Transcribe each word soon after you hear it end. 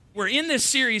We're in this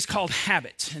series called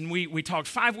Habits, and we talked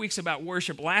 5 weeks about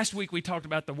worship. Last week, we talked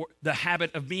about the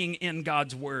habit of being in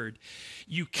God's Word.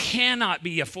 You cannot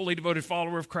be a fully devoted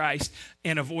follower of Christ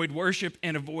and avoid worship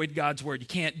and avoid God's Word. You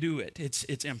can't do it.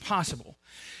 It's impossible.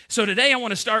 So today, I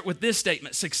want to start with this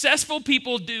statement. Successful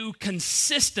people do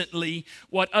consistently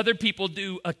what other people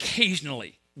do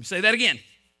occasionally. Let me say that again.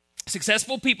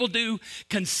 Successful people do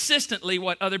consistently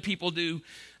what other people do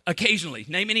occasionally.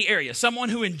 Name any area. Someone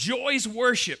who enjoys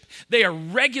worship. They are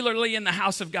regularly in the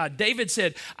house of God. David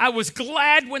said, I was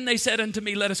glad when they said unto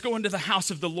me, let us go into the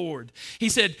house of the Lord. He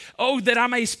said, oh, that I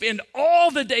may spend all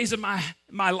the days of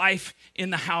my life in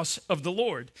the house of the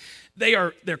Lord.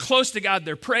 They're close to God.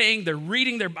 They're praying. They're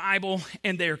reading their Bible,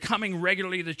 and they're coming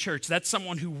regularly to church. That's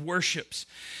someone who worships.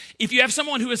 If you have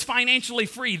someone who is financially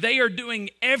free, they are doing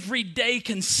every day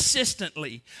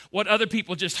consistently what other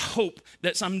people just hope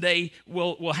that someday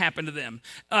will happen to them.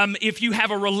 If you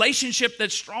have a relationship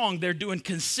that's strong, they're doing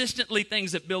consistently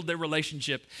things that build their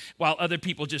relationship while other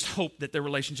people just hope that their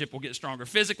relationship will get stronger.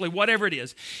 Physically, whatever it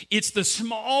is, it's the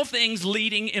small things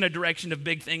leading in a direction of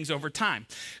big things over time.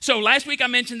 So last week I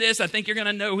mentioned this. I think you're going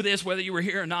to know this whether you were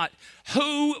here or not.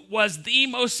 Who was the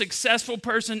most successful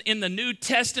person in the New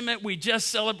Testament? We just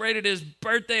celebrated his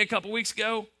birthday a couple weeks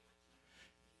ago.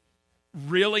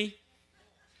 Really?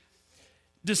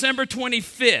 December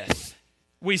 25th,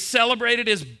 we celebrated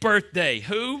his birthday.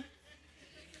 Who?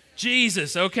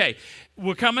 Jesus. Okay.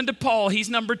 We're coming to Paul. He's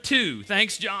number 2.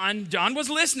 Thanks, John. John was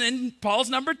listening. Paul's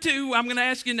number 2. I'm going to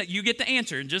ask you that you get the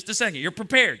answer in just a second. You're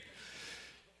prepared.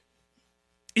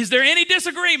 Is there any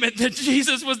disagreement that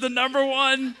Jesus was the number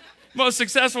 1 most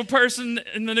successful person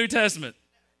in the New Testament?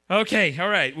 Okay, all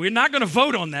right. We're not going to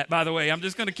vote on that, by the way. I'm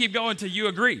just going to keep going until you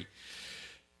agree.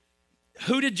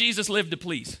 Who did Jesus live to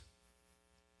please?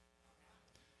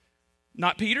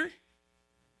 Not Peter?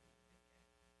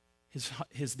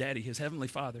 His daddy, his heavenly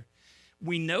Father.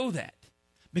 We know that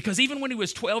because even when he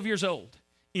was 12 years old,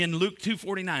 in Luke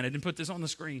 2:49, I didn't put this on the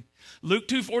screen. Luke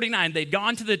 2:49, they'd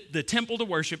gone to the temple to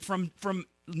worship from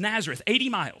Nazareth, 80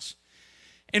 miles.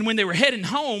 And when they were heading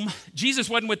home, Jesus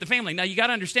wasn't with the family. Now, you got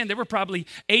to understand, there were probably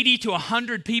 80 to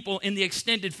 100 people in the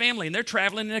extended family, and they're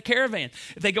traveling in a caravan.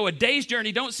 If they go a day's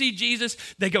journey, don't see Jesus,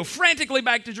 they go frantically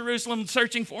back to Jerusalem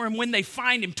searching for him. When they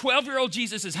find him, 12-year-old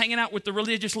Jesus is hanging out with the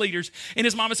religious leaders, and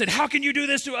his mama said, how can you do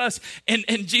this to us? And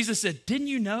Jesus said, didn't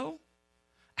you know?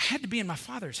 I had to be in my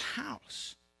Father's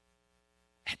house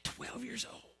at 12 years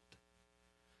old.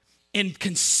 And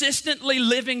consistently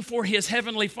living for his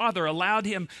heavenly Father allowed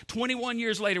him 21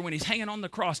 years later when he's hanging on the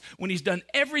cross, when he's done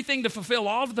everything to fulfill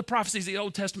all of the prophecies of the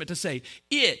Old Testament to say,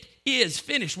 it is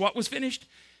finished. What was finished?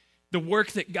 The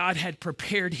work that God had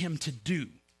prepared him to do.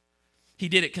 He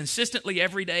did it consistently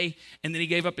every day, and then he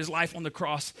gave up his life on the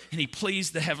cross, and he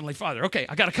pleased the heavenly Father. Okay,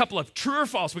 I got a couple of true or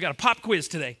false. We got a pop quiz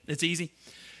today. It's easy.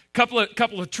 Couple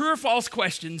of true or false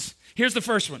questions. Here's the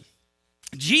first one.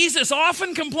 Jesus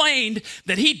often complained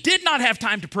that he did not have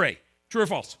time to pray. True or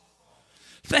false?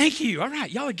 Thank you. All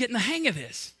right, y'all are getting the hang of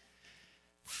this.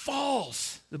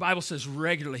 False. The Bible says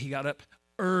regularly he got up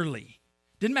early.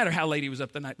 Didn't matter how late he was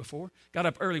up the night before. Got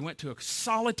up early, went to a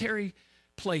solitary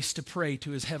place to pray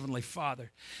to his heavenly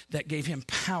Father. That gave him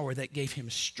power, that gave him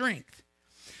strength.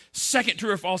 Second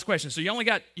true or false question. So you only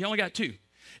got 2.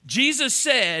 Jesus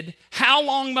said, how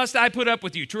long must I put up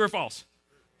with you? True or false?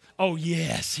 Oh,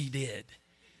 yes, he did.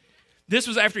 This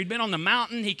was after he'd been on the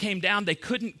mountain. He came down. They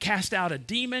couldn't cast out a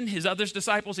demon. His other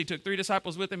disciples, he took 3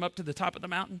 disciples with him up to the top of the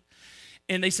mountain.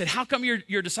 And they said, how come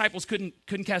your disciples couldn't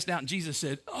cast it out? And Jesus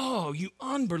said, oh, you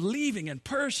unbelieving and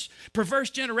perverse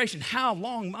generation, how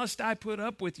long must I put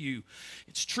up with you?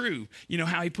 It's true. You know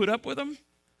how he put up with them?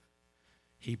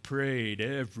 He prayed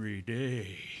every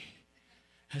day.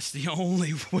 That's the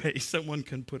only way someone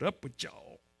can put up with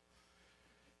y'all.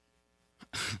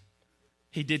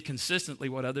 He did consistently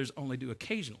what others only do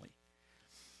occasionally.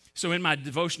 So in my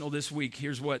devotional this week,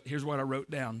 here's what I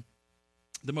wrote down.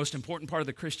 The most important part of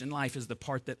the Christian life is the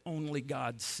part that only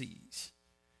God sees.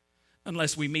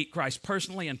 Unless we meet Christ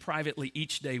personally and privately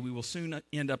each day, we will soon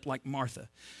end up like Martha.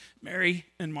 Mary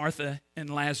and Martha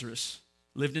and Lazarus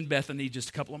lived in Bethany, just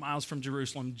a couple of miles from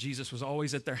Jerusalem. Jesus was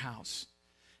always at their house.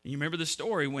 And you remember the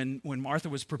story when Martha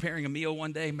was preparing a meal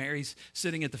one day, Mary's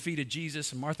sitting at the feet of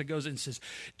Jesus, and Martha goes in and says,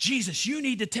 Jesus, you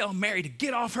need to tell Mary to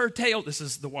get off her tail. This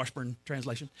is the Washburn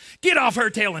translation. Get off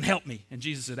her tail and help me. And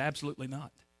Jesus said, absolutely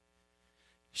not.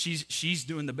 She's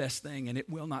doing the best thing, and it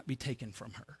will not be taken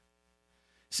from her.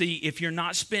 See, if you're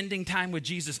not spending time with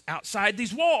Jesus outside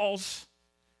these walls,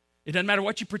 it doesn't matter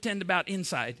what you pretend about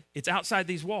inside. It's outside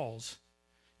these walls.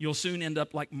 You'll soon end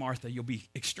up like Martha. You'll be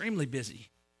extremely busy,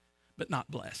 but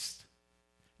not blessed.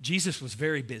 Jesus was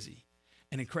very busy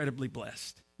and incredibly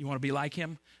blessed. You want to be like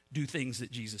him? Do things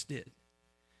that Jesus did.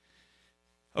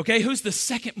 Okay, who's the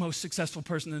second most successful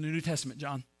person in the New Testament,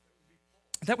 John?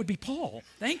 That would be Paul.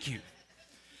 Thank you.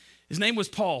 His name was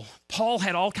Paul. Paul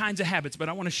had all kinds of habits, but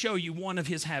I want to show you one of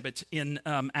his habits in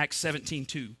Acts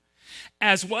 17:2.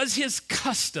 As was his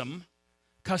custom's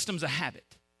a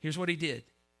habit. Here's what he did.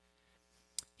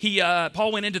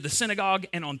 Paul went into the synagogue,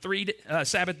 and on 3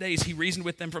 Sabbath days, he reasoned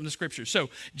with them from the scriptures.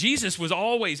 So Jesus was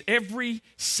always, every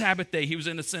Sabbath day, he was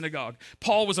in a synagogue.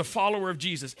 Paul was a follower of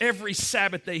Jesus. Every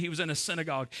Sabbath day, he was in a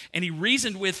synagogue, and he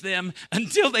reasoned with them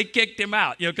until they kicked him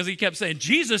out, because he kept saying,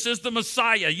 Jesus is the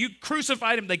Messiah. You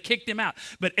crucified him. They kicked him out.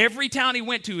 But every town he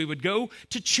went to, he would go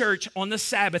to church on the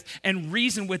Sabbath and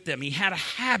reason with them. He had a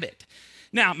habit.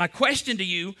 Now, my question to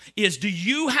you is, do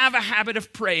you have a habit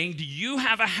of praying? Do you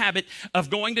have a habit of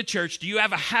going to church? Do you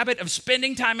have a habit of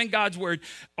spending time in God's Word?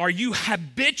 Are you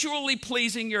habitually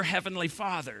pleasing your Heavenly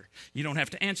Father? You don't have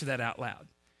to answer that out loud.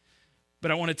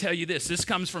 But I want to tell you this. This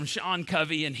comes from Sean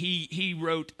Covey, and he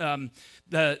wrote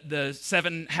the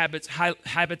 7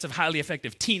 habits of highly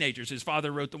effective teenagers. His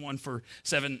father wrote the one for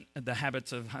the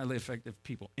habits of highly effective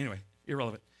people. Anyway,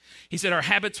 irrelevant. He said, our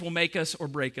habits will make us or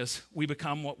break us. We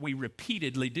become what we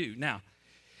repeatedly do. Now,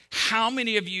 how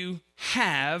many of you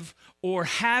have or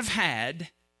have had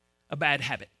a bad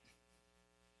habit?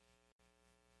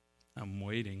 I'm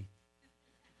waiting.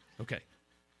 Okay.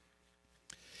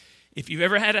 If you've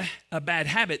ever had a bad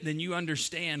habit, then you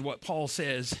understand what Paul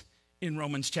says in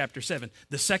Romans chapter 7.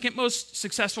 The second most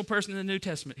successful person in the New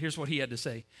Testament, here's what he had to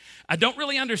say. I don't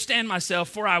really understand myself,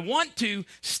 for I want to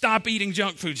stop eating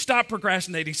junk food, stop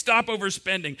procrastinating, stop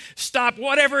overspending, stop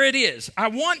whatever it is. I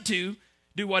want to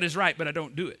do what is right, but I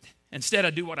don't do it. Instead, I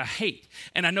do what I hate.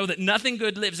 And I know that nothing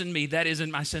good lives in me, that is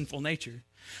in my sinful nature.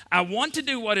 I want to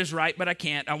do what is right, but I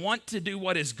can't. I want to do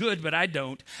what is good, but I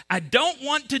don't. I don't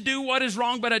want to do what is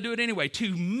wrong, but I do it anyway.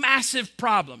 2 massive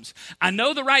problems. I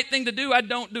know the right thing to do, I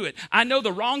don't do it. I know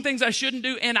the wrong things I shouldn't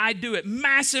do, and I do it.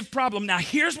 Massive problem. Now,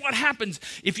 here's what happens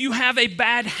if you have a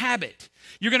bad habit.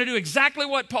 You're going to do exactly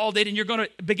what Paul did, and you're going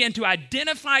to begin to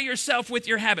identify yourself with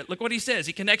your habit. Look what he says.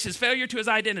 He connects his failure to his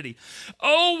identity.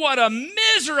 Oh, what a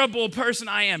miserable person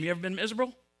I am. You ever been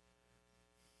miserable?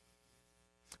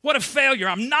 What a failure.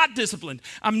 I'm not disciplined.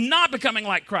 I'm not becoming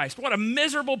like Christ. What a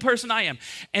miserable person I am.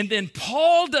 And then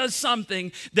Paul does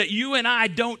something that you and I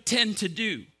don't tend to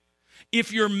do.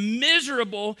 If you're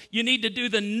miserable, you need to do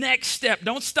the next step.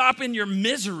 Don't stop in your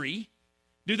misery.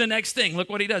 Do the next thing. Look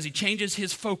what he does. He changes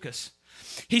his focus.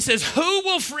 He says, who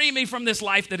will free me from this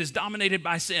life that is dominated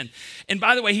by sin? And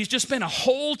by the way, he's just spent a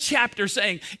whole chapter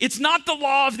saying, it's not the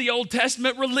law of the Old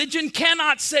Testament. Religion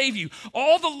cannot save you.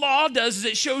 All the law does is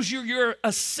it shows you you're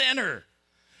a sinner.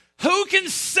 Who can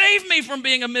save me from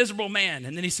being a miserable man?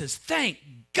 And then he says, thank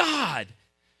God.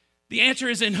 The answer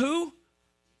is in who?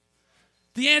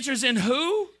 The answer is in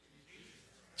who?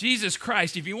 Jesus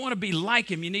Christ. If you want to be like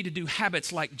him, you need to do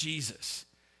habits like Jesus.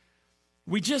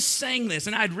 We just sang this,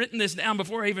 and I'd written this down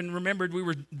before I even remembered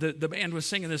the band was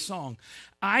singing this song.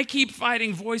 I keep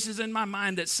fighting voices in my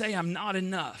mind that say I'm not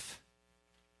enough.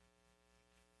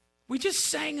 We just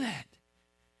sang that.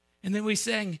 And then we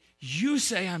sang, you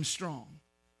say I'm strong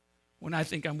when I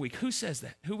think I'm weak. Who says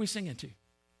that? Who are we singing to?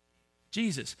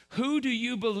 Jesus. Who do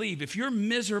you believe? If you're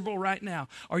miserable right now,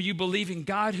 are you believing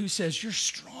God who says you're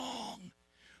strong?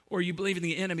 Or are you believing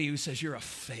the enemy who says you're a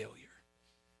failure?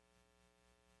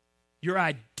 Your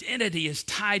identity is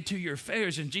tied to your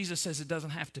failures, and Jesus says it doesn't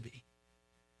have to be.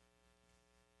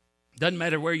 Doesn't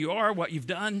matter where you are, what you've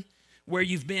done, where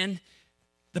you've been.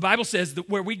 The Bible says that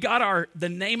where we got the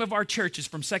name of our church is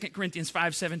from 2 Corinthians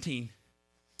 5:17. It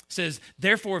says,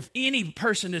 therefore, if any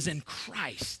person is in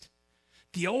Christ,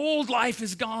 the old life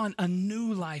is gone, a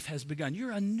new life has begun. You're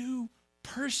a new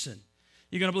person.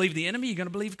 You're going to believe the enemy, you're going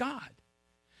to believe God.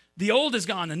 The old is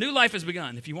gone, the new life has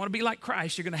begun. If you want to be like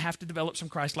Christ, you're going to have to develop some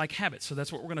Christ-like habits. So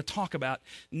that's what we're going to talk about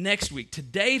next week.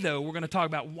 Today, though, we're going to talk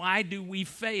about why do we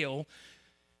fail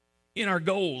in our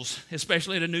goals,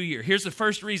 especially in a new year. Here's the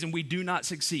first reason we do not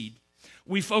succeed.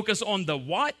 We focus on the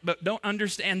what, but don't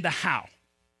understand the how.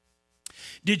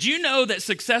 Did you know that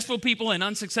successful people and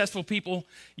unsuccessful people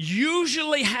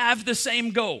usually have the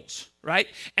same goals, right?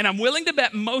 And I'm willing to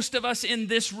bet most of us in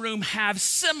this room have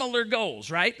similar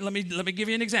goals, right? Let me give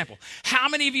you an example. How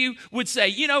many of you would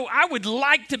say, I would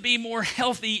like to be more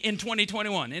healthy in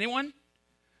 2021? Anyone?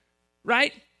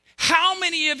 Right? How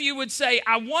many of you would say,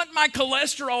 I want my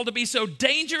cholesterol to be so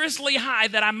dangerously high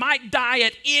that I might die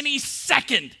at any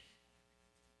second?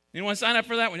 Anyone sign up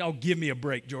for that one? Oh, give me a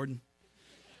break, Jordan.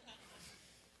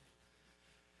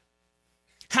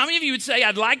 How many of you would say,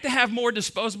 I'd like to have more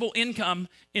disposable income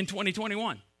in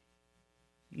 2021?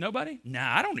 Nobody?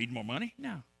 Nah, I don't need more money.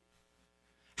 No.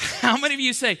 How many of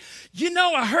you say,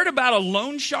 I heard about a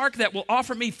loan shark that will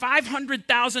offer me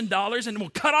 $500,000 and will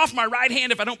cut off my right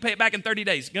hand if I don't pay it back in 30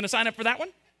 days. Going to sign up for that one?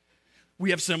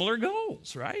 We have similar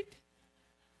goals, right?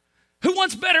 Who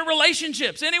wants better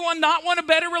relationships? Anyone not want a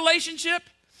better relationship?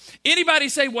 Anybody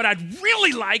say, what I'd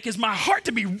really like is my heart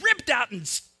to be ripped out and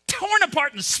torn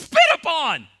apart and spit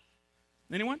upon?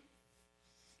 Anyone?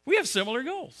 We have similar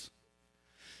goals.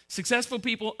 Successful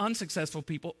people, unsuccessful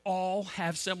people all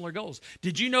have similar goals.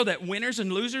 Did you know that winners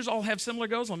and losers all have similar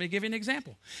goals? Let me give you an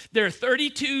example. There are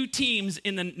 32 teams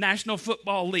in the National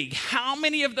Football League. How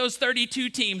many of those 32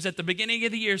 teams at the beginning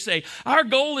of the year say, our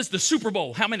goal is the Super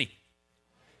Bowl? How many?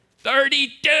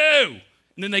 32. And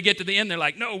then they get to the end, they're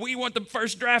like, no, we want the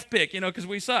first draft pick, because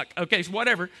we suck. Okay, so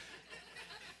whatever.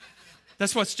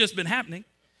 That's what's just been happening.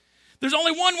 There's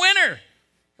only one winner.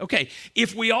 Okay,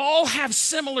 if we all have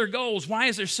similar goals, why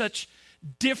is there such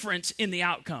difference in the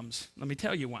outcomes? Let me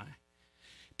tell you why.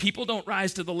 People don't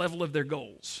rise to the level of their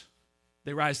goals.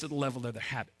 They rise to the level of their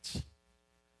habits. Let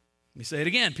me say it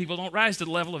again. People don't rise to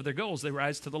the level of their goals. They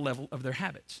rise to the level of their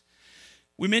habits.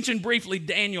 We mentioned briefly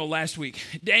Daniel last week.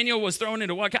 Daniel was thrown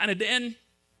into what kind of den?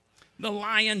 The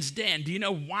lion's den. Do you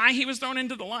know why he was thrown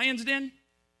into the lion's den?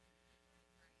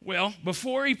 Well,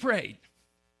 before he prayed.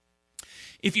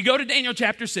 If you go to Daniel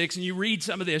chapter 6 and you read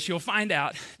some of this, you'll find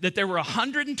out that there were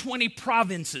 120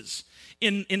 provinces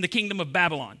in the kingdom of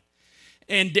Babylon.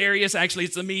 And Darius, actually,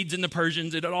 it's the Medes and the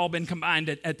Persians. It had all been combined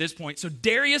at this point. So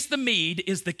Darius the Mede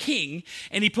is the king,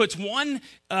 and he puts one,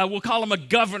 we'll call him a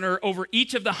governor, over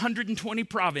each of the 120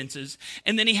 provinces.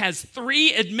 And then he has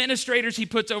 3 administrators he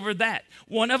puts over that.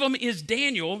 One of them is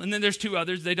Daniel, and then there's 2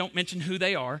 others. They don't mention who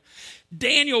they are.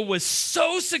 Daniel was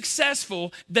so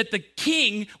successful that the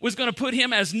king was going to put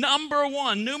him as number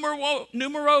 1,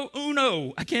 numero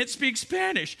uno. I can't speak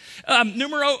Spanish.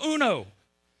 Numero uno.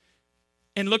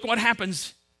 And look what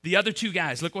happens, the other 2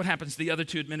 guys, look what happens to the other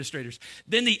 2 administrators.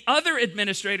 Then the other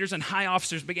administrators and high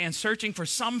officers began searching for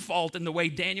some fault in the way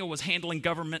Daniel was handling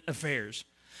government affairs.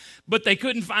 But they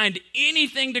couldn't find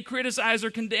anything to criticize or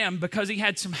condemn because he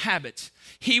had some habits.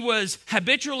 He was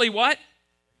habitually what?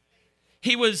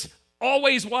 He was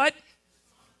always what?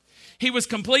 He was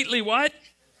completely what?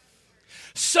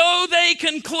 So they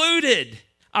concluded,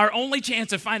 our only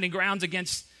chance of finding grounds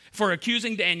for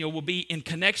accusing Daniel will be in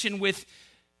connection with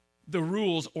the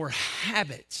rules or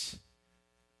habits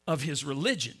of his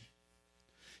religion.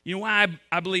 You know why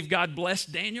I believe God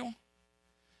blessed Daniel?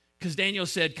 Because Daniel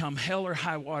said, come hell or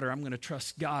high water, I'm going to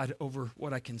trust God over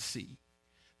what I can see.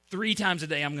 3 times a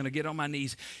day, I'm going to get on my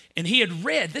knees. And he had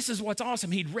read, this is what's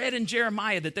awesome, he'd read in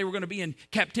Jeremiah that they were going to be in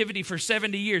captivity for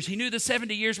 70 years. He knew the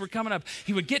 70 years were coming up.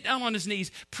 He would get down on his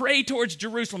knees, pray towards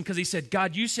Jerusalem, because he said,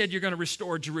 God, you said you're going to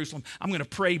restore Jerusalem. I'm going to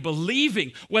pray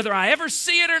believing. Whether I ever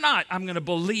see it or not, I'm going to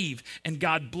believe. And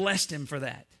God blessed him for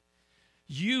that.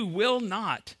 You will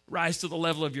not rise to the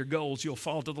level of your goals. You'll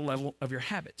fall to the level of your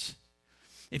habits.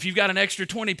 If you've got an extra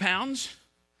 20 pounds,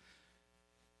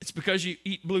 it's because you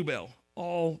eat Bluebell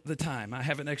all the time. I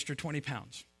have an extra 20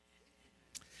 pounds.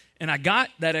 And I got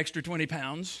that extra 20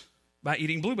 pounds by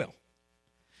eating Bluebell.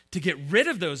 To get rid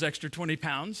of those extra 20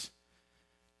 pounds,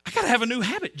 I got to have a new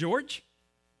habit, George.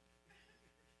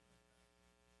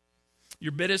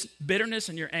 Your bitterness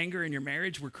and your anger in your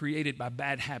marriage were created by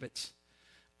bad habits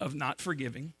of not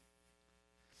forgiving,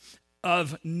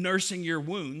 of nursing your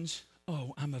wounds.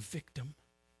 Oh, I'm a victim.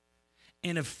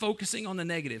 And of focusing on the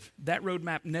negative. That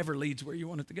roadmap never leads where you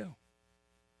want it to go.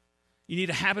 You need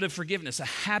a habit of forgiveness, a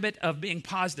habit of being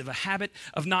positive, a habit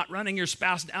of not running your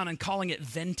spouse down and calling it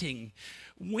venting.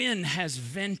 When has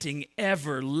venting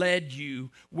ever led you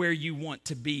where you want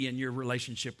to be in your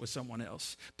relationship with someone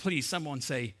else? Please, someone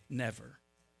say never.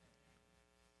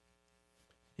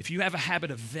 If you have a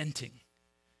habit of venting,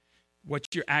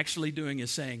 what you're actually doing is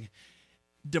saying,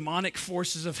 demonic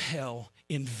forces of hell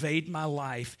invade my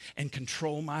life and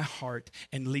control my heart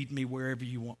and lead me wherever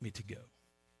you want me to go.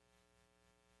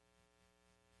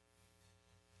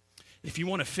 If you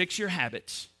want to fix your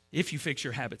habits,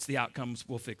 the outcomes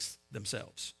will fix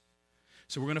themselves.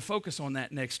 So we're going to focus on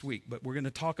that next week, but we're going to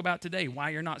talk about today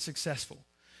why you're not successful.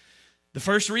 The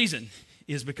first reason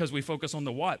is because we focus on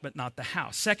the what, but not the how.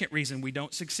 Second reason we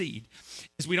don't succeed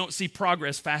is we don't see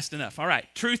progress fast enough. All right,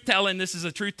 truth telling, this is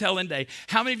a truth telling day.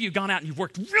 How many of you have gone out and you've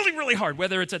worked really, really hard,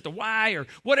 whether it's at the Y or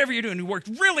whatever you're doing, you worked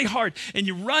really hard and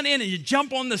you run in and you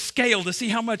jump on the scale to see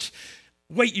how much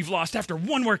weight you've lost after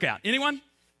one workout? Anyone?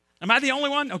 Am I the only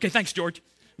one? Okay, thanks, George.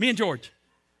 Me and George,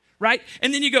 right?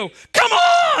 And then you go, come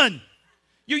on!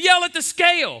 You yell at the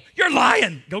scale. You're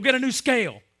lying. Go get a new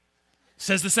scale.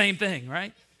 Says the same thing,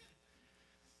 right?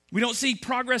 We don't see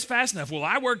progress fast enough. Well,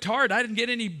 I worked hard. I didn't get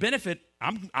any benefit.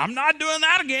 I'm not doing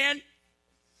that again.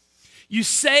 You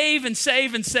save and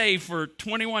save and save for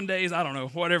 21 days. I don't know,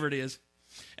 whatever it is.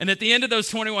 And at the end of those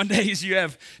 21 days, you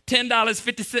have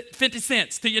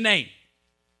 $10.50 to your name.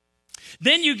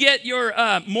 Then you get your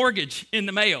mortgage in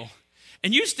the mail,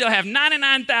 and you still have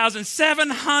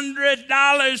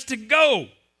 $99,700 to go.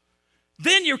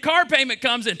 Then your car payment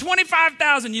comes in,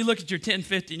 $25,000. You look at your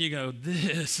 $10.50 and you go,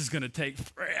 this is going to take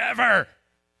forever.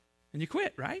 And you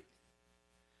quit, right?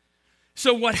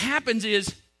 So what happens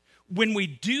is when we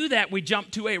do that, we jump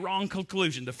to a wrong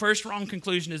conclusion. The first wrong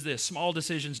conclusion is this: small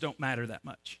decisions don't matter that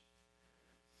much.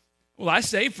 Well, I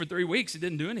saved for 3 weeks. It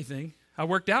didn't do anything. I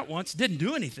worked out once. It didn't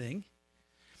do anything.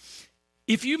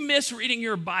 If you miss reading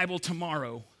your Bible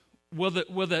tomorrow, will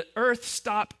the earth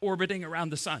stop orbiting around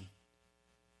the sun?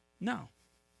 No.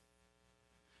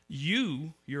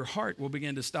 Your heart will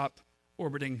begin to stop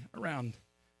orbiting around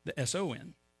the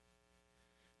SON.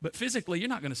 But physically, you're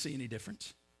not going to see any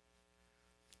difference.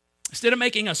 Instead of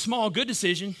making a small good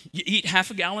decision, you eat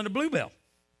half a gallon of Bluebell.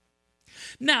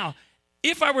 Now,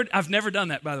 I've never done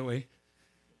that, by the way.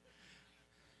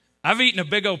 I've eaten a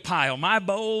big old pile. My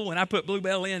bowl, when I put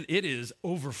Bluebell in, it is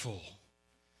overfull.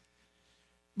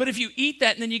 But if you eat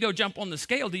that and then you go jump on the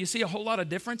scale, do you see a whole lot of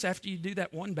difference after you do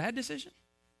that one bad decision?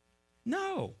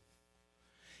 No.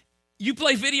 You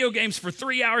play video games for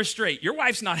 3 hours straight. Your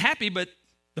wife's not happy, but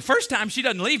the first time she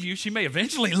doesn't leave you, she may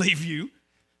eventually leave you.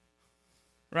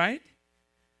 Right?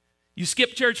 You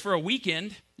skip church for a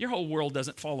weekend, your whole world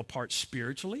doesn't fall apart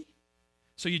spiritually.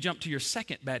 So you jump to your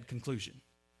second bad conclusion.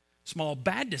 Small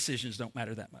bad decisions don't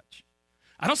matter that much.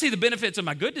 I don't see the benefits of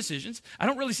my good decisions. I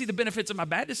don't really see the benefits of my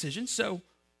bad decisions. So,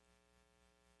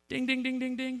 ding, ding, ding,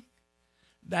 ding, ding.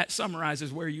 That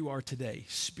summarizes where you are today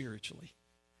spiritually.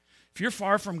 If you're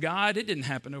far from God, it didn't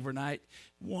happen overnight.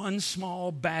 One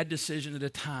small bad decision at a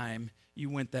time, you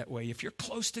went that way. If you're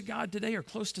close to God today or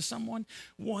close to someone,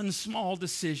 one small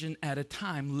decision at a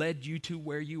time led you to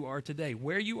where you are today.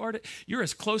 Where you are, you're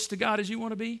as close to God as you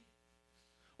want to be,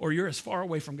 or you're as far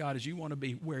away from God as you want to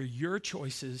be, where your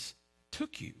choices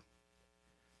took you.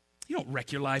 You don't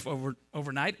wreck your life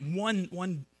overnight.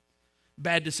 One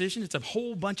bad decision, it's a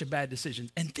whole bunch of bad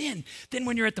decisions. And then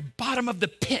when you're at the bottom of the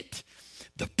pit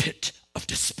of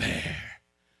despair.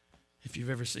 If you've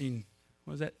ever seen,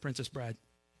 what was that, Princess Bride?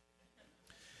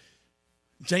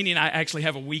 Janie and I actually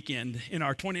have a weekend. In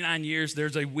our 29 years,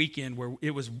 there's a weekend where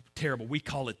it was terrible. We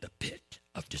call it the pit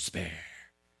of despair.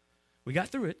 We got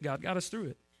through it. God got us through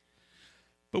it.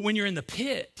 But when you're in the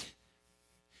pit,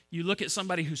 you look at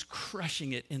somebody who's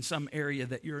crushing it in some area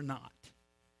that you're not.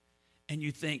 And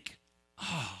you think,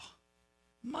 oh,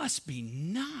 must be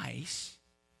nice.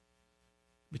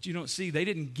 But you don't see, they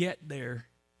didn't get their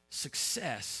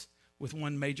success with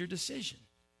one major decision.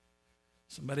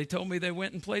 Somebody told me they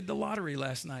went and played the lottery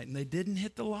last night and they didn't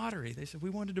hit the lottery. They said, we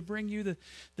wanted to bring you the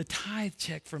tithe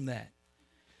check from that.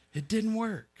 It didn't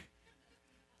work,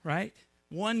 right?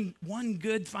 One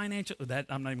good financial,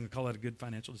 I'm not even going to call that a good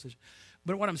financial decision.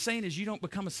 But what I'm saying is you don't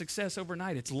become a success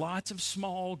overnight. It's lots of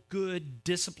small, good,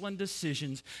 disciplined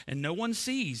decisions, and no one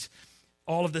sees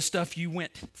all of the stuff you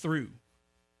went through.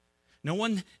 No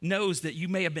one knows that you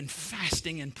may have been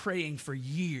fasting and praying for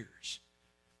years.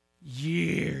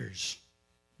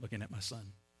 Looking at my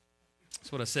son.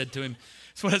 That's what I said to him.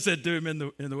 That's what I said to him in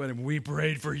the wedding. We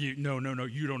prayed for you. No,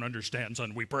 you don't understand,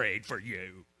 son. We prayed for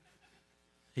you.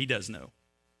 He does know.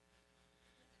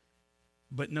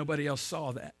 But nobody else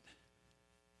saw that.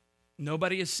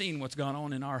 Nobody has seen what's gone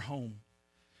on in our home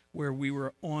where we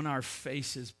were on our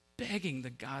faces begging the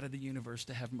God of the universe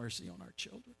to have mercy on our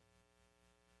children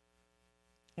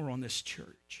or on this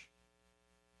church.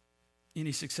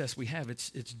 Any success we have, it's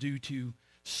due to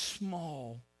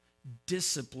small,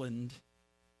 disciplined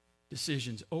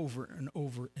decisions over and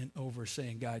over and over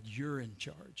saying, God, you're in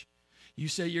charge. You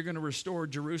say you're going to restore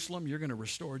Jerusalem, you're going to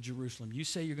restore Jerusalem. You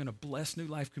say you're going to bless New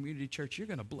Life Community Church, you're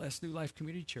going to bless New Life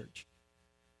Community Church.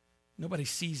 Nobody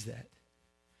sees that.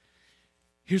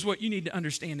 Here's what you need to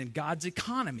understand. In God's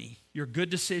economy, your good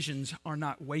decisions are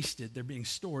not wasted. They're being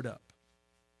stored up.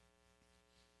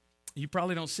 You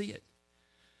probably don't see it.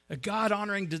 A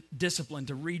God-honoring discipline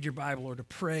to read your Bible or to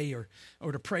pray or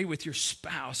to pray with your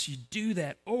spouse, you do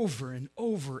that over and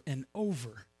over and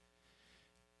over.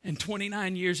 And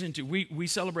 29 years into, we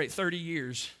celebrate 30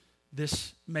 years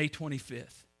this May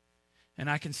 25th. And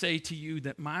I can say to you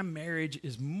that my marriage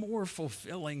is more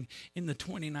fulfilling in the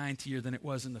 29th year than it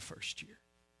was in the first year.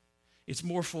 It's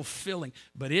more fulfilling,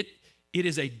 but it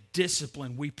is a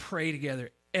discipline. We pray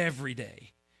together every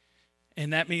day.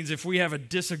 And that means if we have a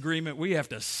disagreement, we have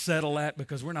to settle that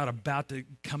because we're not about to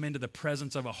come into the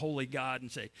presence of a holy God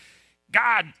and say,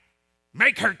 God,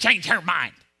 make her change her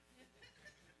mind.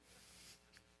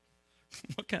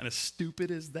 What kind of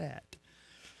stupid is that?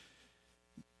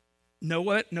 Know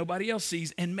what? Nobody else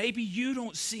sees. And maybe you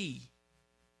don't see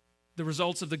the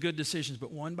results of the good decisions,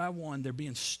 but one by one, they're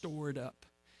being stored up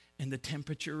and the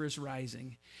temperature is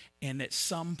rising. And at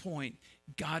some point,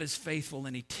 God is faithful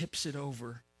and he tips it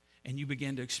over and you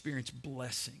begin to experience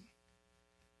blessing.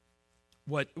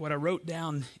 What I wrote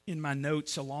down in my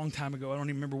notes a long time ago, I don't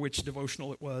even remember which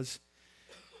devotional it was,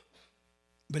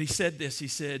 but he said this, he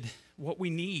said, what we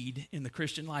need in the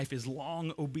Christian life is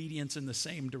long obedience in the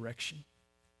same direction.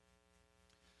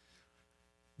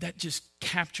 That just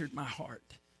captured my heart.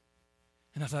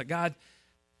 And I thought, God,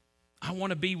 I want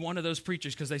to be one of those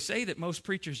preachers, because they say that most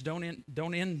preachers don't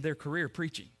end their career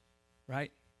preaching,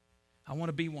 right? I want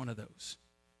to be one of those.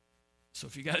 So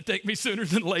if you got to take me sooner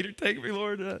than later, take me,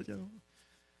 Lord.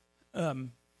 I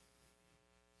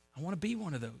want to be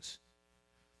one of those.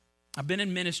 I've been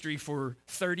in ministry for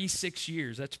 36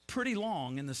 years. That's pretty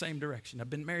long in the same direction. I've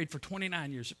been married for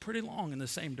 29 years. Pretty long in the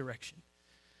same direction.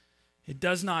 It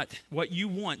does not, what you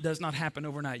want does not happen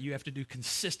overnight. You have to do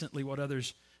consistently what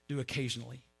others do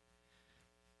occasionally.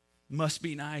 Must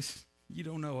be nice. You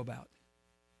don't know about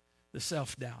the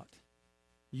self-doubt.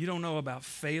 You don't know about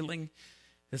failing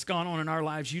that's gone on in our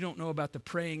lives. You don't know about the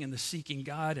praying and the seeking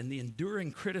God and the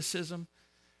enduring criticism.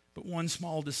 But one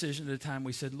small decision at a time,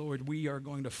 we said, Lord, we are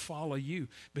going to follow you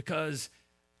because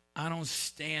I don't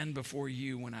stand before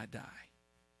you when I die.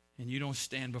 And you don't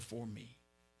stand before me.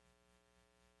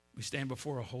 We stand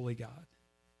before a holy God.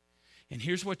 And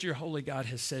here's what your holy God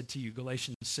has said to you,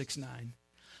 Galatians 6:9.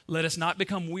 Let us not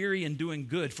become weary in doing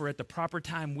good, for at the proper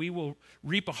time we will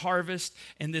reap a harvest.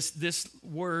 And this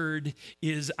word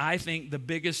is, I think, the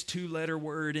biggest two-letter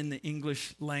word in the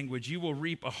English language. You will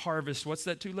reap a harvest. What's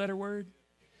that two-letter word?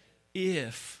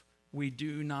 If we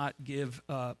do not give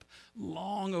up.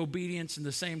 Long obedience in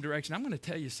the same direction. I'm going to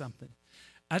tell you something.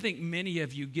 I think many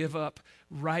of you give up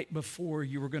right before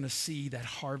you were going to see that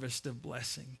harvest of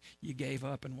blessing. You gave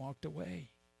up and walked away.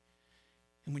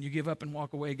 And when you give up and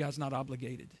walk away, God's not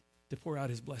obligated to pour out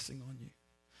his blessing on you.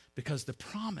 Because the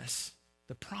promise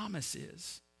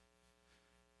is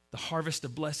the harvest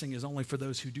of blessing is only for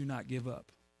those who do not give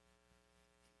up.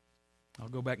 I'll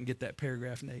go back and get that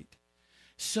paragraph, Nate.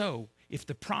 So, if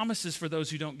the promise is for those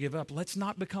who don't give up, let's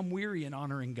not become weary in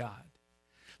honoring God.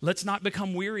 Let's not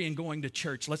become weary in going to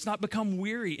church. Let's not become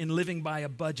weary in living by a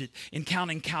budget, in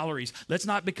counting calories. Let's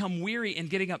not become weary in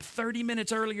getting up 30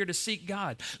 minutes earlier to seek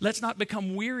God. Let's not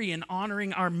become weary in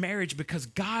honoring our marriage, because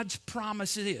God's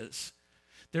promise is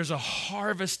there's a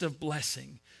harvest of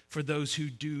blessing for those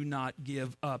who do not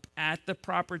give up at the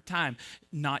proper time.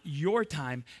 Not your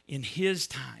time, in his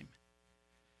time.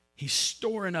 He's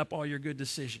storing up all your good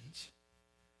decisions.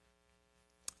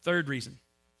 Third reason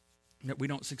that we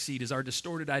don't succeed is our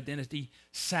distorted identity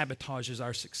sabotages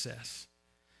our success.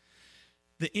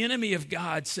 The enemy of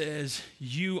God says,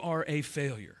 you are a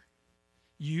failure.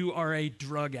 You are a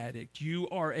drug addict. You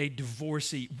are a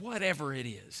divorcee, whatever it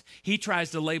is. He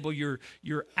tries to label your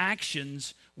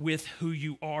actions with who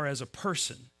you are as a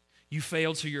person. You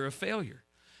failed, so you're a failure.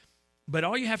 But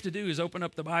all you have to do is open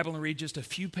up the Bible and read just a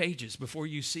few pages before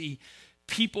you see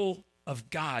people of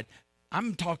God.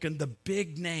 I'm talking the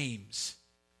big names.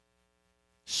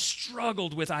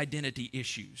 Struggled with identity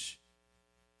issues.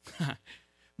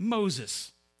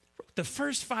 Moses wrote the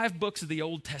first 5 books of the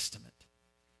Old Testament.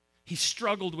 He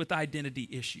struggled with identity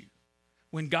issue.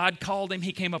 When God called him,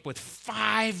 he came up with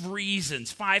 5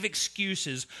 reasons, 5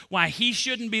 excuses why he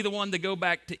shouldn't be the one to go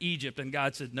back to Egypt. And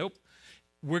God said, nope,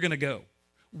 we're going to go.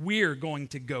 We're going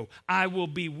to go. I will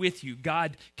be with you.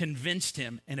 God convinced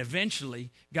him, and eventually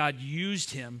God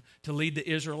used him to lead the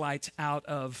Israelites out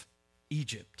of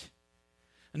Egypt.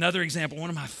 Another example, one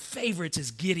of my favorites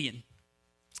is Gideon.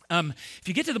 If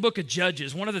you get to the book of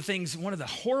Judges, one of the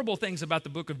horrible things about the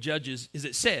book of Judges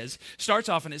is starts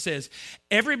off and it says,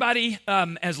 everybody,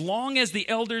 as long as the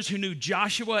elders who knew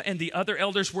Joshua and the other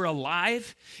elders were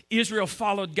alive, Israel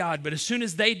followed God. But as soon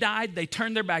as they died, they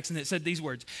turned their backs, and it said these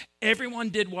words, everyone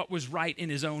did what was right in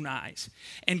his own eyes.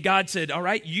 And God said, all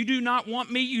right, you do not want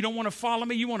me. You don't want to follow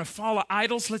me. You want to follow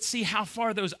idols. Let's see how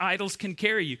far those idols can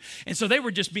carry you. And so they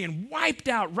were just being wiped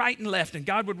out right and left. And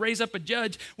God would raise up a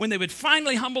judge. When they would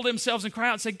finally humble themselves and cry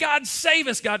out and say, God, save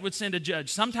us, God would send a judge.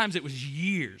 Sometimes it was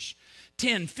years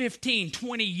 10, 15,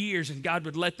 20 years, and God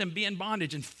would let them be in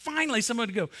bondage. And finally, someone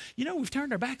would go, we've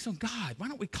turned our backs on God. Why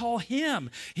don't we call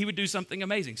him? He would do something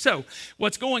amazing. So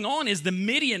what's going on is the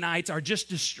Midianites are just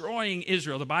destroying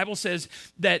Israel. The Bible says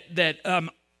that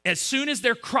as soon as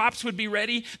their crops would be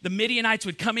ready, the Midianites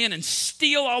would come in and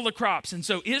steal all the crops. And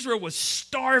so Israel was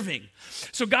starving.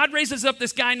 So God raises up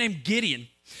this guy named Gideon.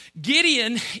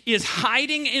 Gideon is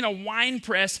hiding in a wine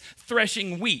press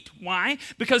threshing wheat. Why?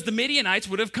 Because the Midianites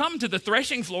would have come to the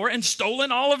threshing floor and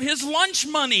stolen all of his lunch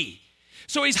money.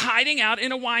 So he's hiding out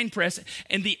in a wine press,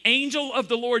 and the angel of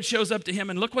the Lord shows up to him,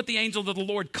 and look what the angel of the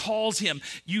Lord calls him.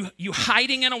 You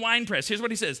hiding in a wine press. Here's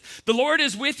what he says. The Lord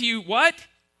is with you, what?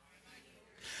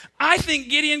 I think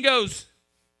Gideon goes,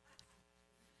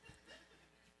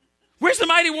 where's the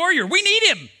mighty warrior? We need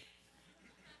him.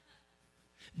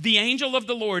 The angel of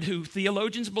the Lord, who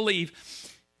theologians believe,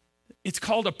 it's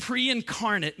called a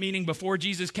pre-incarnate, meaning before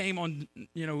Jesus came on,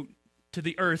 to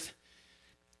the earth,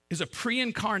 is a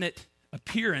pre-incarnate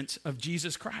appearance of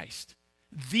Jesus Christ.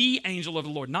 The angel of the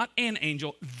Lord, not an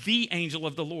angel, the angel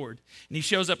of the Lord. And he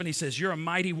shows up and he says, you're a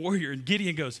mighty warrior. And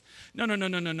Gideon goes, no.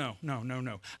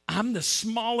 I'm the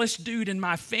smallest dude in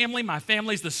my family. My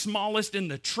family's the smallest in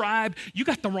the tribe. You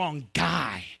got the wrong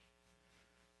guy.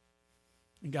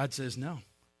 And God says, no.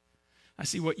 I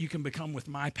see what you can become with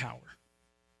my power.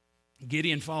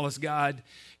 Gideon follows God.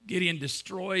 Gideon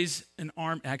destroys an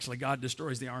army. Actually, God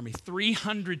destroys the army.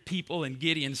 300 people in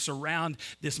Gideon surround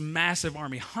this massive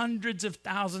army, hundreds of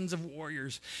thousands of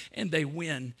warriors, and they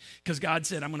win because God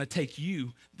said, I'm going to take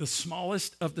you, the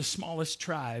smallest of the smallest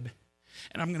tribe,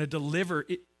 and I'm going to deliver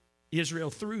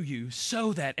Israel through you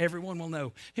so that everyone will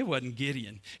know it wasn't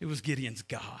Gideon. It was Gideon's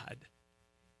God.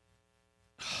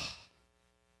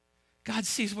 God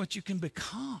sees what you can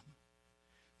become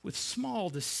with small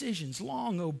decisions,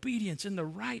 long obedience in the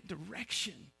right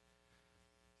direction.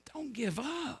 Don't give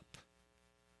up.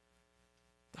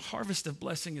 The harvest of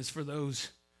blessing is for those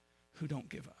who don't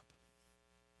give up.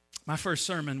 My first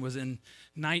sermon was in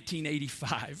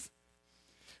 1985.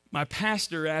 My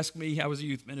pastor asked me, I was a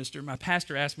youth minister, my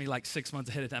pastor asked me like 6 months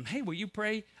ahead of time, hey, will you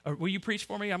pray or will you preach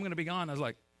for me? I'm going to be gone. I was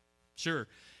like, sure.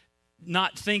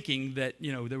 Not thinking that,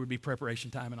 there would be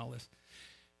preparation time and all this.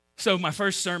 So my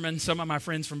first sermon, some of my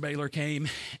friends from Baylor came,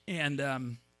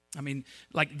 and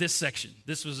like this section,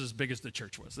 this was as big as the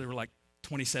church was. There were like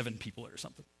 27 people or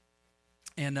something.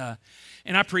 And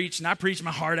I preached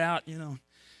my heart out,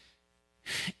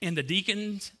 And the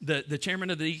deacons, the chairman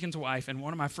of the deacon's wife and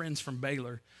one of my friends from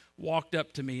Baylor walked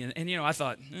up to me, and I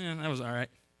thought, that was all right.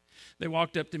 They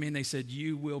walked up to me and they said,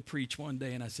 you will preach one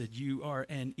day. And I said, you are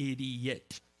an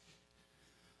idiot.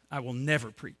 I will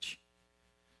never preach.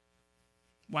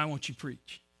 Why won't you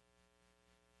preach?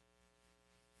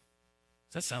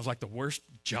 That sounds like the worst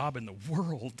job in the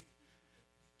world.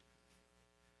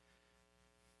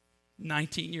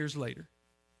 19 years later,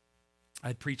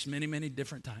 I'd preached many, many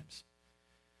different times.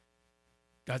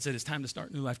 God said, it's time to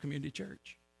start New Life Community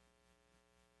Church.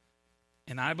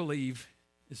 And I believe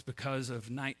it's because of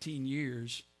 19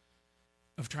 years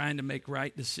of trying to make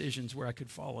right decisions where I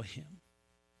could follow him.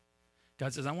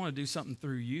 God says, I want to do something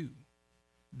through you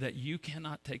that you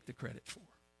cannot take the credit for.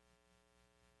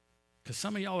 Because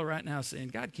some of y'all are right now saying,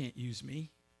 God can't use me.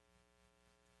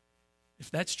 If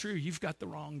that's true, you've got the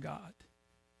wrong God.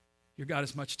 Your God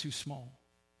is much too small.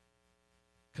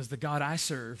 Because the God I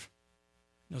serve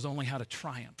knows only how to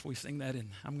triumph. We sing that in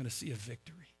I'm going to see a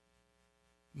victory.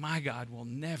 My God will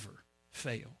never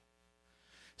fail.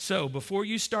 So before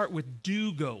you start with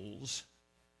do goals,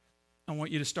 I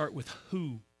want you to start with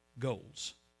who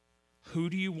goals. Who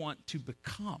do you want to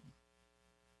become?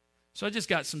 So I just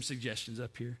got some suggestions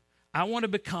up here. I want to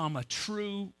become a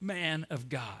true man of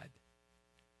God.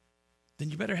 Then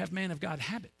you better have man of God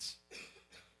habits.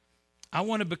 I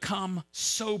want to become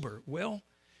sober. Well,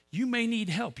 you may need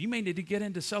help. You may need to get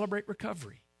into Celebrate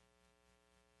Recovery.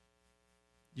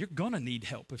 You're going to need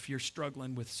help if you're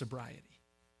struggling with sobriety.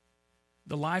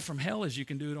 The lie from hell is you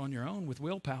can do it on your own with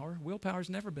willpower. Willpower's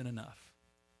never been enough.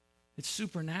 It's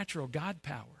supernatural God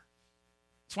power.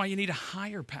 That's why you need a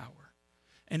higher power.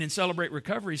 And in Celebrate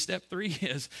Recovery, step 3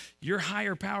 is your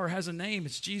higher power has a name.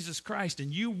 It's Jesus Christ.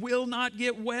 And you will not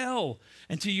get well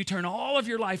until you turn all of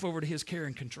your life over to his care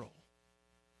and control.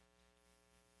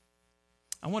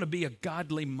 I want to be a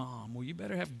godly mom. Well, you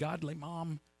better have godly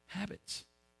mom habits.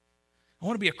 I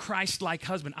want to be a Christ-like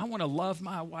husband. I want to love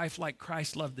my wife like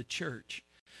Christ loved the church.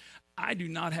 I do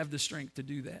not have the strength to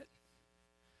do that.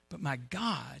 But my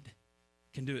God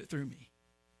can do it through me.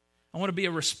 I want to be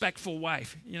a respectful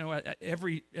wife.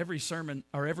 Every sermon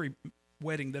or every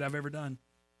wedding that I've ever done,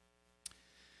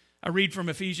 I read from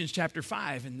Ephesians chapter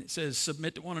 5, and it says,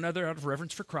 submit to one another out of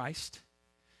reverence for Christ.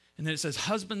 And then it says,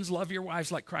 husbands, love your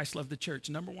wives like Christ loved the church.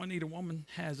 Number one need a woman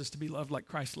has is to be loved like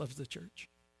Christ loves the church.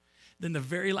 Then the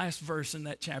very last verse in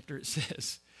that chapter, it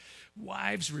says,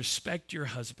 wives, respect your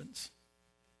husbands,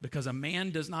 because a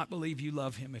man does not believe you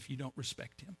love him if you don't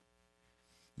respect him.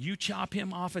 You chop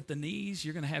him off at the knees,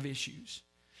 you're going to have issues.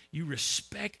 You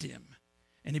respect him,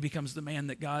 and he becomes the man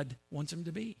that God wants him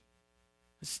to be.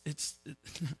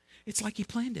 It's like he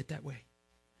planned it that way.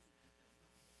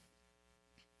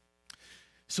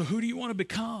 So who do you want to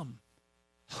become?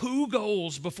 Who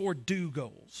goals before do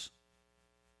goals?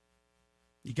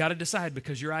 You got to decide,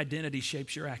 because your identity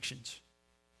shapes your actions.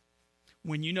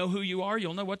 When you know who you are,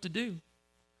 you'll know what to do.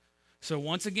 So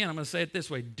once again, I'm going to say it this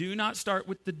way. Do not start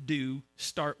with the do,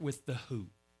 start with the who.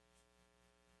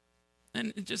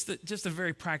 And just a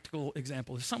very practical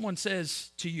example. If someone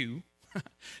says to you,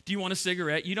 do you want a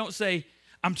cigarette? You don't say,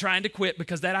 I'm trying to quit,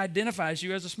 because that identifies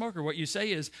you as a smoker. What you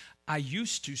say is, I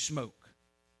used to smoke.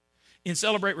 In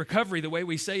Celebrate Recovery, the way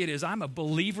we say it is, I'm a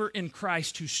believer in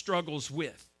Christ who struggles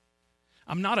with.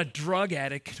 I'm not a drug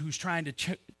addict who's trying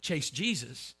to chase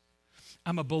Jesus.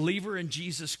 I'm a believer in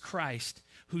Jesus Christ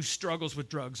who struggles with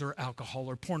drugs or alcohol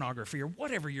or pornography or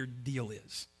whatever your deal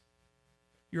is.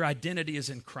 Your identity is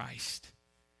in Christ.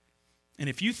 And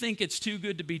if you think it's too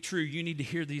good to be true, you need to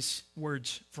hear these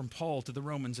words from Paul to the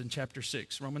Romans in chapter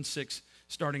 6. Romans 6,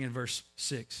 starting in verse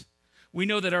 6. We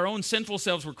know that our own sinful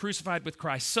selves were crucified with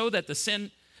Christ so that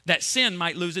sin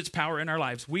might lose its power in our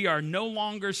lives. We are no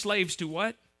longer slaves to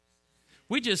what?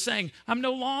 We just sang, I'm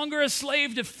no longer a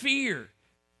slave to fear.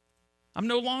 I'm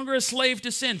no longer a slave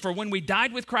to sin. For when we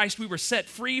died with Christ, we were set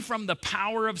free from the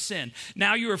power of sin.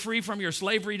 Now you are free from your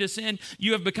slavery to sin.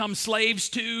 You have become slaves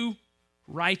to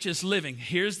righteous living.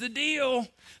 Here's the deal.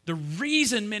 The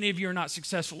reason many of you are not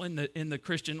successful in the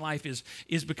Christian life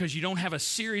is because you don't have a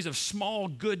series of small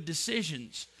good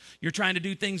decisions. You're trying to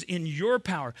do things in your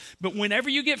power. But whenever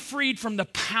you get freed from the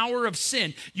power of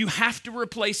sin, you have to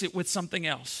replace it with something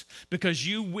else, because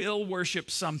you will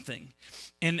worship something.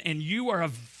 And you are a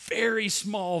very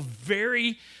small,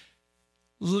 very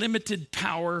limited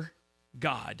power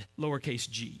God, lowercase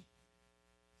g.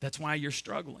 That's why you're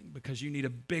struggling, because you need a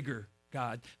bigger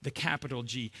God, the capital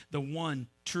G, the one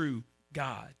true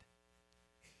God,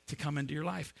 to come into your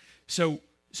life. So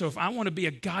if I want to be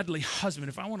a godly husband,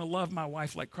 if I want to love my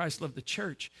wife like Christ loved the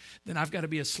church, then I've got to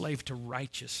be a slave to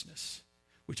righteousness,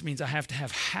 which means I have to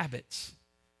have habits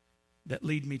that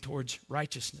lead me towards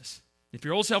righteousness. If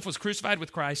your old self was crucified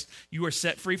with Christ, you are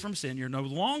set free from sin. You're no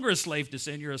longer a slave to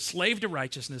sin. You're a slave to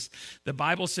righteousness. The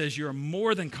Bible says you're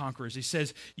more than conquerors. He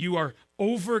says you are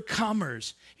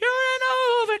overcomers. You're an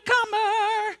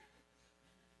overcomer.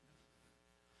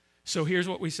 So here's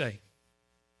what we say.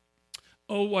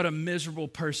 Oh, what a miserable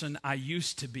person I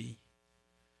used to be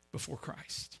before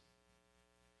Christ.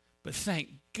 But thank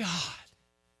God.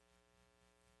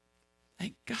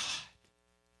 Thank God.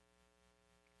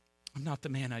 I'm not the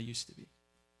man I used to be.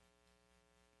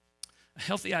 A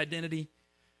healthy identity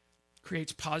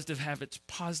creates positive habits.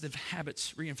 Positive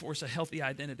habits reinforce a healthy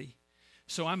identity.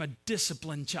 So I'm a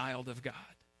disciplined child of God.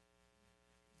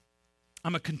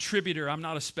 I'm a contributor. I'm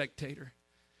not a spectator.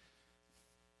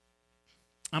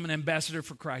 I'm an ambassador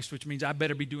for Christ, which means I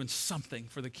better be doing something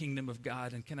for the kingdom of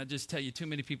God. And can I just tell you, too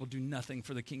many people do nothing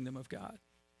for the kingdom of God.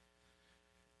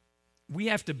 We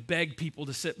have to beg people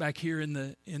to sit back here in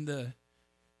the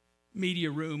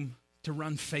media room to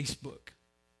run Facebook.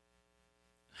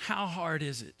 How hard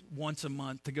is it once a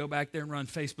month to go back there and run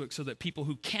Facebook so that people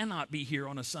who cannot be here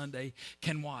on a Sunday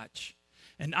can watch?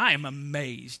 And I am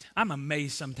amazed. I'm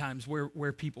amazed sometimes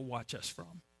where people watch us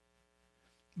from.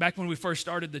 Back when we first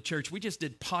started the church, we just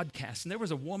did podcasts. And there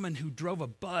was a woman who drove a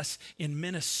bus in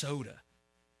Minnesota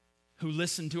who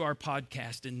listened to our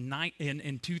podcast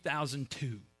in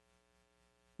 2002.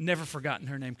 Never forgotten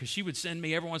her name, because she would send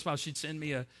me, every once in a while, she'd send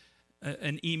me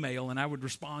an email, and I would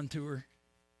respond to her.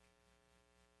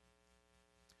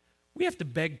 We have to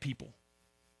beg people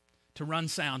to run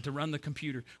sound, to run the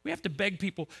computer. We have to beg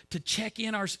people to check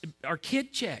in our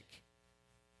kid check.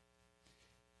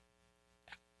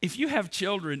 If you have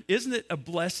children, isn't it a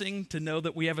blessing to know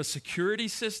that we have a security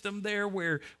system there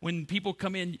where when people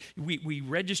come in, we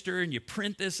register and you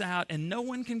print this out and no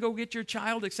one can go get your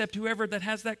child except whoever that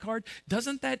has that card?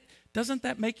 Doesn't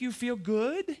that make you feel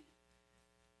good?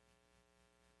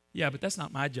 Yeah, but that's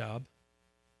not my job.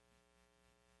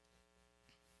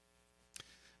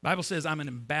 The Bible says I'm an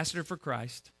ambassador for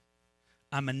Christ.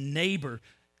 I'm a neighbor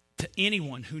to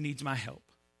anyone who needs my help.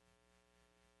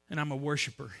 And I'm a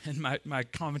worshiper. And my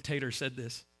commentator said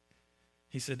this.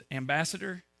 He said,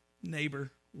 ambassador,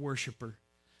 neighbor, worshiper.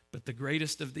 But the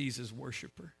greatest of these is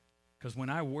worshiper. Because when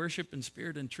I worship in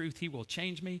spirit and truth, he will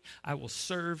change me. I will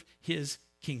serve his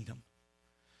kingdom.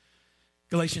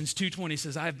 Galatians 2:20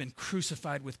 says, I have been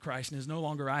crucified with Christ, and it is no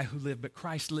longer I who live, but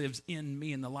Christ lives in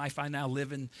me. In the life I now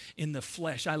live in the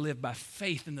flesh, I live by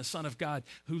faith in the Son of God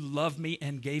who loved me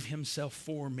and gave himself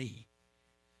for me.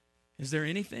 Is there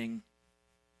anything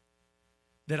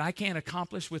that I can't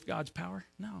accomplish with God's power?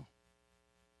 No.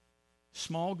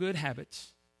 Small good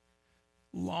habits,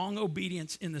 long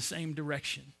obedience in the same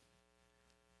direction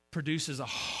produces a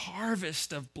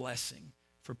harvest of blessing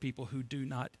for people who do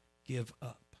not give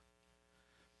up.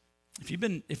 If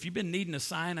you've been needing a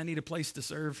sign, I need a place to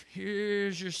serve,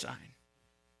 here's your sign.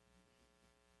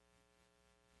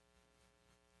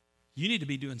 You need to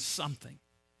be doing something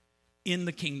in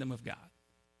the kingdom of God.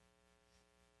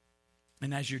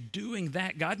 And as you're doing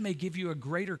that, God may give you a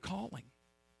greater calling.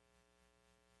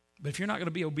 But if you're not going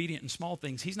to be obedient in small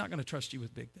things, he's not going to trust you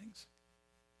with big things.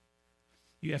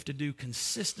 You have to do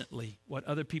consistently what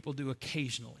other people do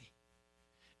occasionally.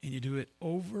 And you do it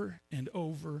over and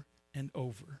over and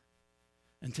over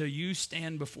until you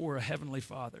stand before a heavenly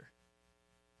Father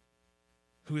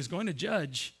who is going to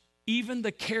judge even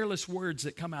the careless words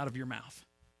that come out of your mouth.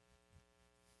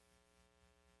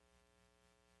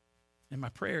 And my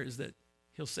prayer is that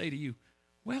he'll say to you,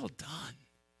 well done.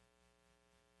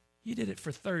 You did it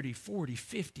for 30, 40,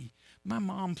 50. My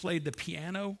mom played the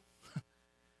piano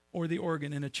or the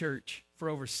organ in a church for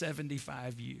over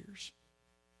 75 years.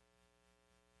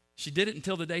 She did it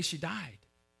until the day she died.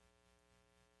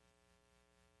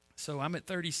 So I'm at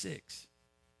 36.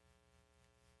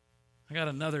 I got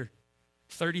another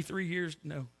 33 years.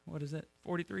 No, what is that?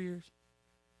 43 years?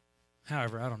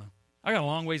 However, I don't know. I got a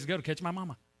long ways to go to catch my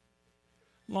mama.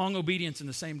 Long obedience in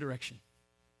the same direction.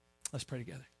 Let's pray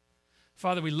together.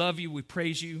 Father, we love you. We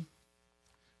praise you.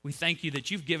 We thank you that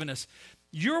you've given us,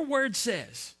 your word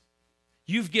says,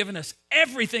 you've given us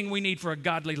everything we need for a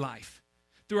godly life.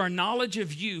 Through our knowledge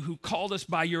of you who called us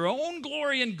by your own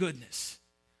glory and goodness.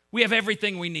 We have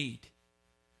everything we need,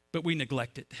 but we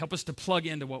neglect it. Help us to plug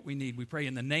into what we need. We pray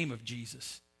in the name of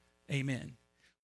Jesus. Amen.